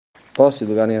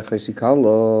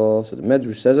the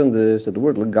Medrash says on this that the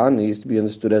word Lagani is to be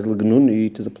understood as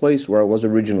Lagnuni, to the place where I was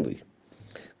originally.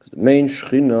 Because the main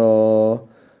Shechina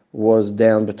was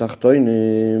down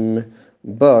B'tachtoinim,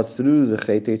 but through the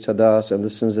Chet Eitzadas and the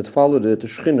sins that followed it, the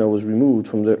Shechina was removed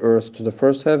from the earth to the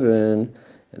first heaven,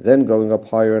 and then going up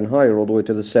higher and higher all the way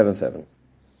to the seventh heaven.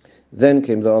 Then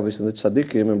came the Avis and the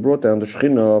Tzaddikim and brought down the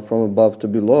Shechina from above to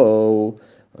below,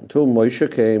 until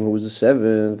Moshe came, who was the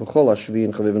seventh, V'chol Hashvi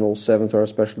and Chaviv, and all seventh are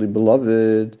especially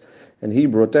beloved, and he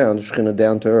brought down the Shechina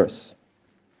down to earth.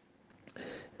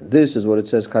 And this is what it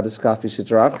says, Kadeskafi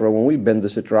Sitra Achra. When we bend the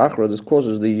Sitra Achra, this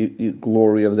causes the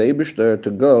glory of the Eibishter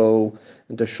to go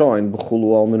and to shine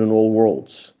B'chulu Almin in all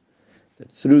worlds.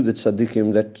 That through the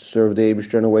Tzaddikim that serve the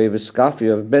Eibishter in a way of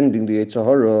Eskafi, of bending the Yetzer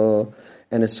Hara,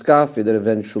 and Eskafi that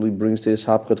eventually brings to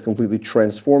Ishapchat, completely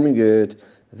transforming it,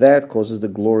 that causes the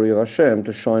glory of Hashem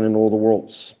to shine in all the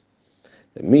worlds.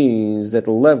 That means that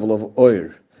the level of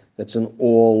Oir that's in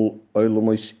all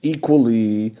Oilamos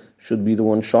equally should be the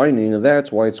one shining, and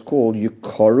that's why it's called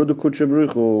Yikara de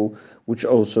Kuchabrichu, which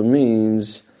also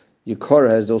means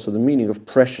Yikara has also the meaning of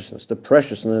preciousness, the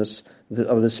preciousness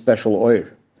of the special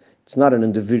Oir. It's not an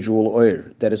individual Oir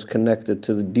that is connected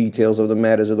to the details of the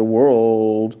matters of the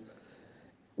world,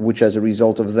 which as a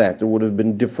result of that, there would have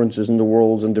been differences in the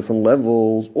worlds and different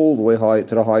levels, all the way high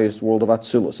to the highest world of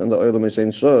Atzilus, and the Olam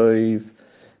Ein Sof.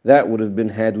 That would have been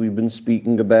had we been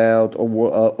speaking about a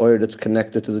Oir that's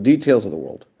connected to the details of the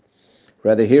world.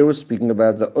 Rather, here we're speaking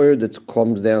about the Oir that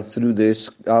comes down through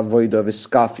this Avodah of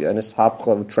Iskafia and Ishapcha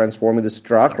of transforming the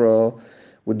Strachra.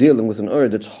 We're dealing with an Oir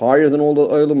that's higher than all the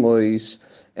Olamais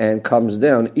and comes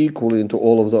down equally into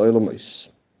all of the Olamais.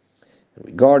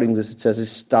 Regarding this, it says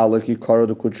Istalek Yikara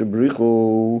de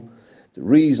Kuchabrichu. The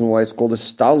reason why it's called a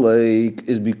Istalek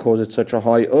is because it's such a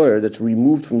high Oir that's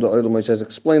removed from the Olamais, as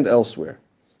explained elsewhere.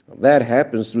 Now, that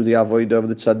happens through the Avodah of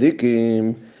the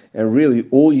Tzaddikim, and really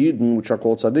all Yidden, which are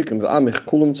called Tzaddikim, V'amich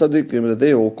Kulam Tzaddikim, that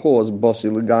they all cause Basi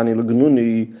Legani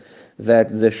Legnuni, that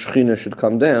the Shechina should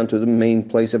come down to the main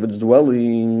place of its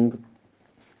dwelling.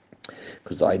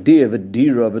 Because the idea of a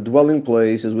dira, of a dwelling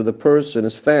place, is where the person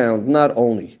is found not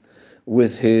only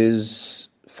with his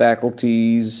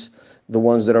faculties, the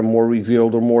ones that are more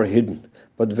revealed or more hidden,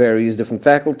 but various different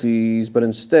faculties. But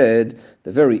instead,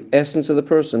 the very essence of the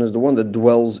person is the one that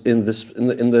dwells in this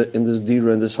this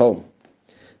dira, in this home.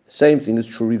 The same thing is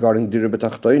true regarding dira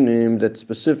b'tachtoinim, that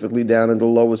specifically down in the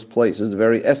lowest place is the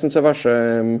very essence of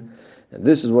Hashem. And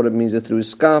this is what it means that through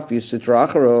Iskafi, Sitra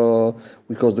Achara,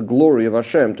 we cause the glory of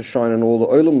Hashem to shine in all the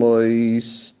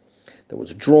Olamais. That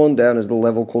was drawn down as the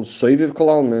level called Soiviv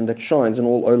Kalalman, that shines in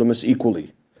all Olamas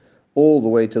equally, all the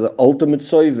way to the ultimate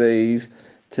Soiviv,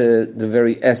 to the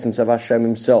very essence of Hashem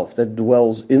himself, that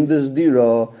dwells in this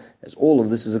Dira, as all of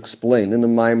this is explained in the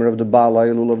Mamor of the Baal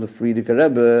HaElul of the Frierdiker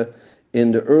Rebbe,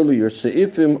 in the earlier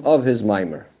Seifim of his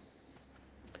Mamor.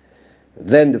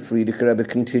 Then the Frierdiker Rebbe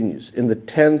continues, in the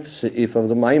 10th Seif of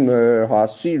the Mamor,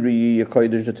 HaAsiri,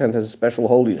 Yekodesh, the 10th has a special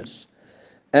holiness.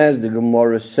 As the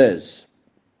Gemara says,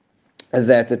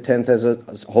 that the 10th has a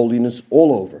holiness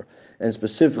all over, and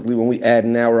specifically when we add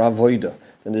now Avodah,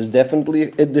 then there's definitely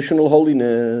additional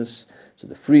holiness. So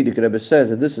the Frierdiker Rebbe says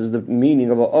that this is the meaning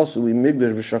of Asuli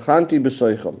Migdash V'Shachanti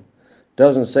B'Soicham.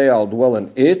 Doesn't say I'll dwell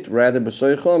in it, rather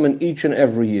B'Soicham, in each and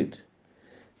every Yid.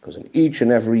 Because in each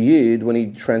and every Yid, when he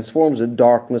transforms the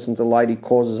darkness into light, he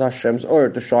causes Hashem's Or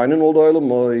to shine in all the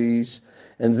Olamois.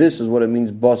 And this is what it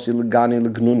means, Basi Legani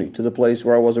Legnuni, to the place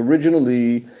where I was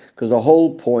originally, because the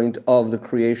whole point of the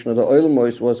creation of the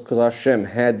Olamois was because Hashem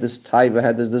had this taiva,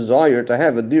 had this desire to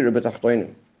have a dira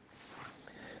b'tachtoinim.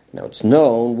 Now it's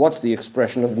known, what's the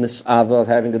expression of nis'ava, of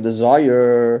having a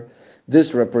desire?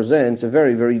 This represents a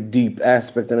very, very deep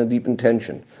aspect and a deep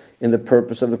intention in the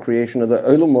purpose of the creation of the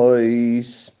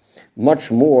Olamois,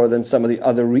 much more than some of the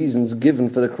other reasons given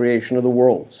for the creation of the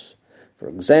worlds. For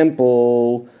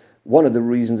example, one of the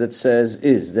reasons it says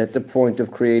is that the point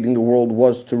of creating the world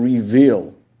was to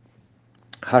reveal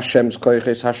Hashem's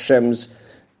koiches, Hashem's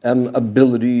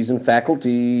abilities and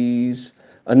faculties.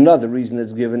 Another reason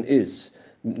that's given is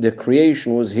the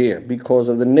creation was here because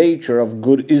of the nature of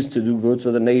good is to do good,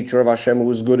 so the nature of Hashem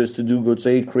who is good is to do good,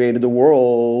 so he created the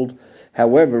world.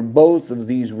 However, both of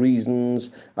these reasons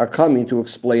are coming to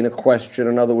explain a question.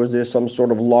 In other words, there's some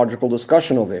sort of logical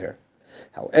discussion over here.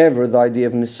 However, the idea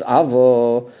of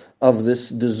nis'ava, of this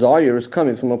desire, is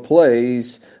coming from a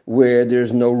place where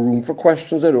there's no room for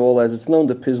questions at all, as it's known,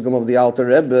 the Pisgam of the Alter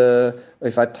Rebbe,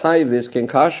 if a taiva is ken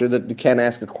kasher, that you can't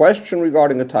ask a question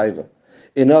regarding a taiva.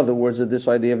 In other words, that this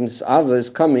idea of nis'ava is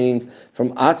coming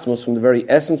from atzmos, from the very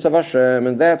essence of Hashem,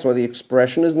 and that's why the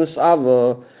expression is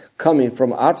nis'ava, coming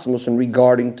from Atzmos and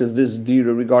regarding to this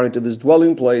dira, regarding to this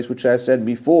dwelling place, which I said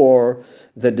before,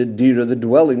 that the dira, the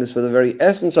dwelling, is for the very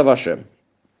essence of Hashem.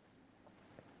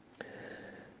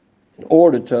 In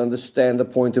order to understand the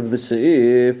point of the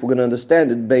Seif, we're going to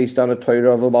understand it based on a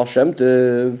Torah of the Baal Shem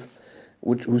Tov,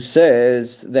 who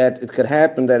says that it could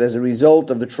happen that as a result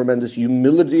of the tremendous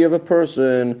humility of a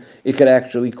person, it could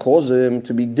actually cause him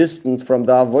to be distant from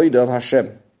the avodah of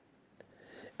Hashem.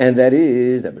 And that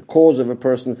is that because of a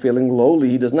person feeling lowly,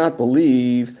 he does not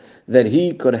believe that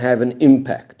he could have an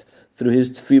impact through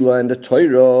his tefillah and the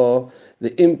Torah,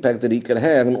 the impact that he could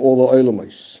have in all the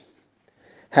olamos.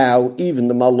 How even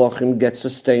the malachim get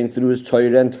sustained through his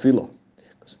Torah and tefillah.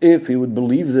 Because if he would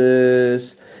believe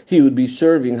this, he would be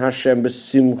serving Hashem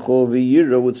b'simcha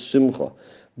v'yira, with simcha,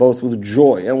 both with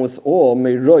joy and with awe,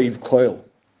 meiroiv koil.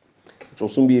 Which will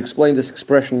soon be explained, this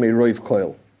expression, meiroiv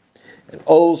koil. And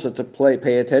also to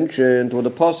pay attention to what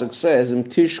the pasuk says, im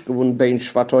tishkavun bein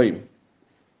shvatoim,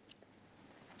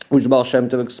 which Baal Shem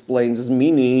Tov explains as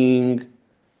meaning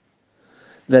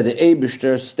that the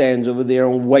Eibishter stands over there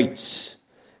and waits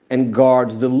and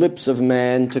guards the lips of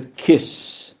man to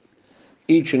kiss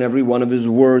each and every one of his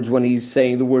words when he's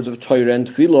saying the words of Torah and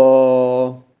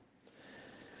Tefillah.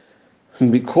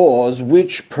 Because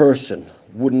which person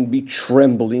wouldn't be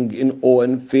trembling in awe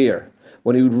and fear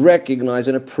when he would recognize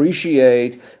and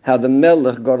appreciate how the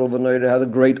Melech, God Almighty, how the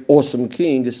great awesome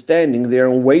king is standing there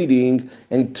and waiting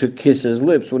and to kiss his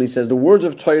lips when he says the words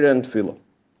of Torah and Tefillah.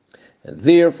 And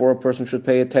therefore a person should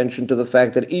pay attention to the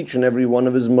fact that each and every one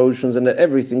of his motions and that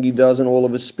everything he does in all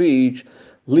of his speech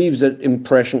leaves an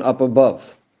impression up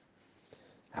above.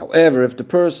 However, if the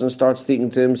person starts thinking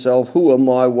to himself, who am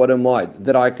I, what am I,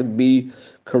 that I could be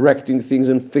correcting things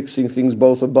and fixing things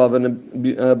both above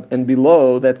and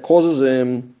below, that causes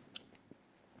him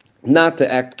not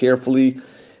to act carefully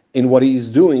in what he's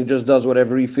doing, just does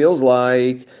whatever he feels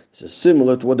like. This is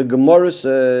similar to what the Gemara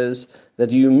says, that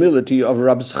the humility of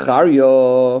Rab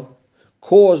Zechariah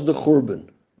caused the Churban.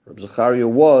 Rab Zechariah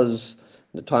was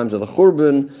in the times of the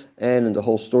Churban and in the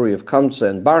whole story of Kamsa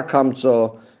and Bar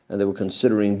Kamsa, and they were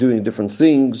considering doing different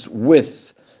things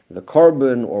with the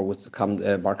Korban or with the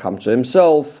Bar Kamsa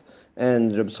himself,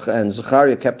 and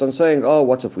Zechariah kept on saying, oh,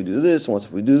 what's if we do this, and what's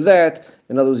if we do that?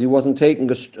 In other words, he wasn't taking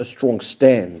a strong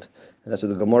stand. And that's what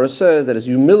the Gemara says, that his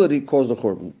humility caused the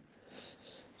Churban.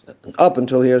 Up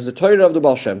until here is the Torah of the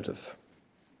Baal Shem Tov.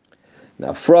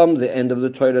 Now, from the end of the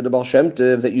Torah of the Baal Shem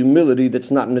Tov, that humility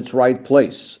that's not in its right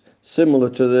place, similar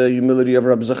to the humility of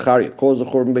Rabbi Zechariah, caused the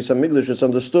Churban Beis HaMikdash, it's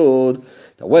understood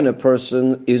that when a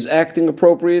person is acting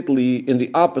appropriately in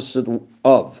the opposite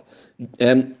of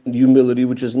humility,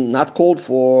 which is not called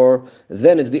for,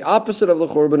 then it's the opposite of the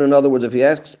Churban. In other words, if he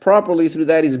acts properly through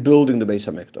that, he's building the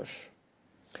Beis HaMikdash.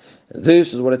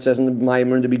 This is what it says in the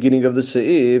Mamor in the beginning of the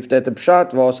Seif, that the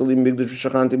Pshat Vasalim Migdash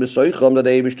Shachanti B'Soicham, that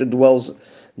the Eibishter dwells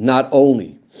not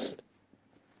only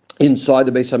inside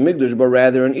the Beis HaMikdash, but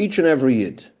rather in each and every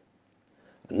Yid.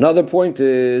 Another point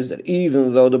is that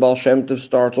even though the Baal Shem Tov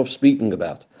starts off speaking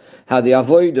about how the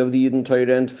avoid of the Yidden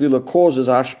Torah and Tefillah causes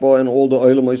Hashpa and all the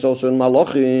Oilamos also in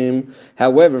Malachim,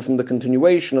 however, from the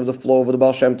continuation of the flow of the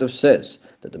Baal Shem Tov says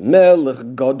that the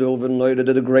Melech Gadol V'Noida,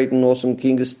 that the great and awesome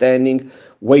king is standing,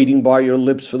 waiting by your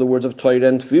lips for the words of Torah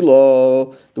and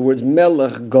Tefillah. The words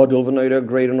Melech Gadol V'Noida,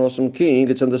 great and awesome king,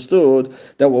 it's understood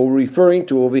that what we're referring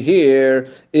to over here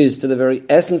is to the very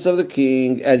essence of the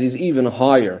king, as he's even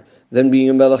higher than being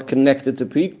a Melech connected to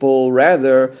people,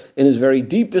 rather in his very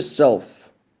deepest self.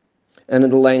 And in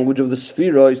the language of the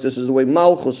Spheroids, this is the way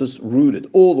Malchus is rooted,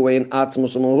 all the way in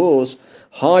Atzmos and Malchus,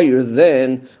 higher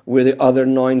than where the other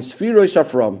 9 Spheroids are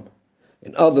from.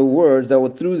 In other words, that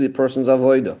was through the person's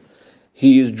Avodah,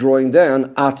 he is drawing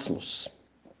down Atzmos.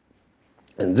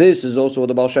 And this is also what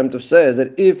the Baal Shem Tov says,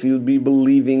 that if he would be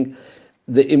believing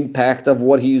the impact of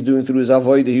what he is doing through his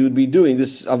avodah, he would be doing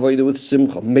this avodah with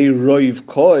simcha. Meiroiv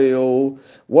koil.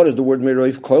 What does the word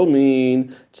meiroiv koil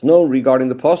mean? It's known regarding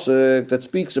the pasuk that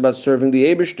speaks about serving the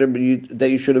Eibishter, that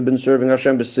you should have been serving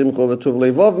Hashem b'simcha v'tuv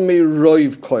levav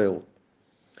meiroiv koil.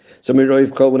 So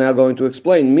meiroiv koil, we're now going to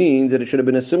explain, means that it should have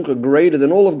been a simcha greater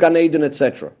than all of Gan Eden,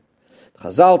 etc.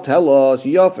 Chazal tell us,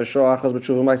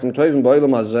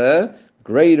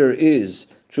 greater is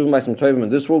in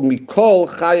this world, mikol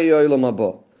chaye olam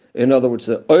haba. In other words,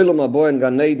 the olam haba and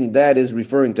Gan Eden, that is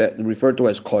referred to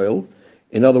as koil.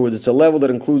 In other words, it's a level that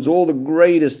includes all the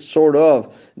greatest sort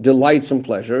of delights and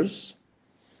pleasures,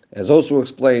 as also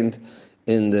explained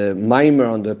in the Mamor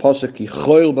on the pasuk ki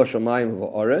choil b'shamayim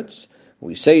v'aretz.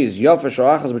 We say is yafa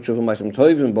sha'achas b'tshuva ma'asim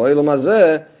tovim ba'olam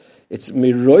hazeh. It's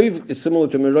similar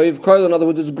to miroiv koil. In other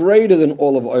words, it's greater than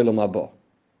all of olam haba.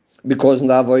 Because in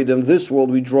the avodah of this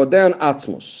world we draw down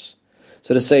atzmos.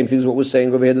 So the same thing is what we're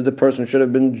saying over here, that the person should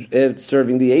have been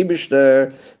serving the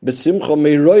Eibishter, besimcha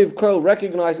meiroiv kol,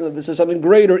 recognizing that this is something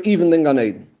greater even than Gan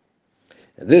Eden.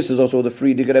 And this is also what the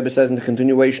Friedrich Rebbe says in the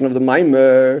continuation of the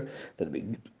Mamor, that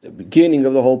the beginning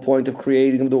of the whole point of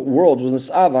creating the worlds was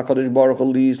Nisava Kadosh Baruch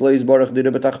Hu Leis Baruch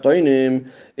Dira B'Tachtoinim.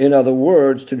 In other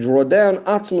words, to draw down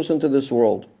atzmos into this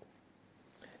world.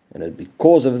 And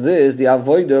because of this, the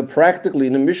avodah practically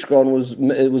in the Mishkan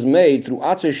was made through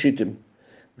Atzei Shittim.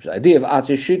 Which the idea of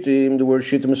Atzei Shittim, the word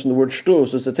Shittim is from the word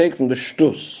Shtus, is to take from the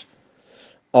Shtus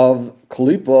of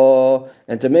Klippa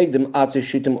and to make them Atzei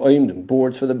Shittim Oimdim,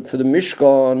 boards for the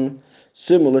Mishkan,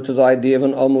 similar to the idea of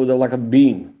an Amud, like a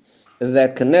beam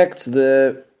that connects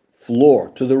the floor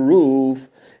to the roof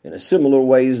in a similar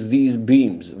way as these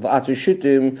beams. Atzei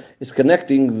Shittim is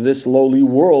connecting this lowly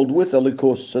world with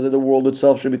Elikus, so that the world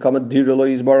itself should become a Dira Lo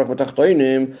Yizbarach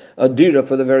V'Tachtoinim, a Dira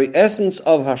for the very essence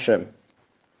of Hashem.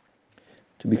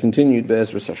 To be continued,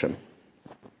 Be'ezras Hashem.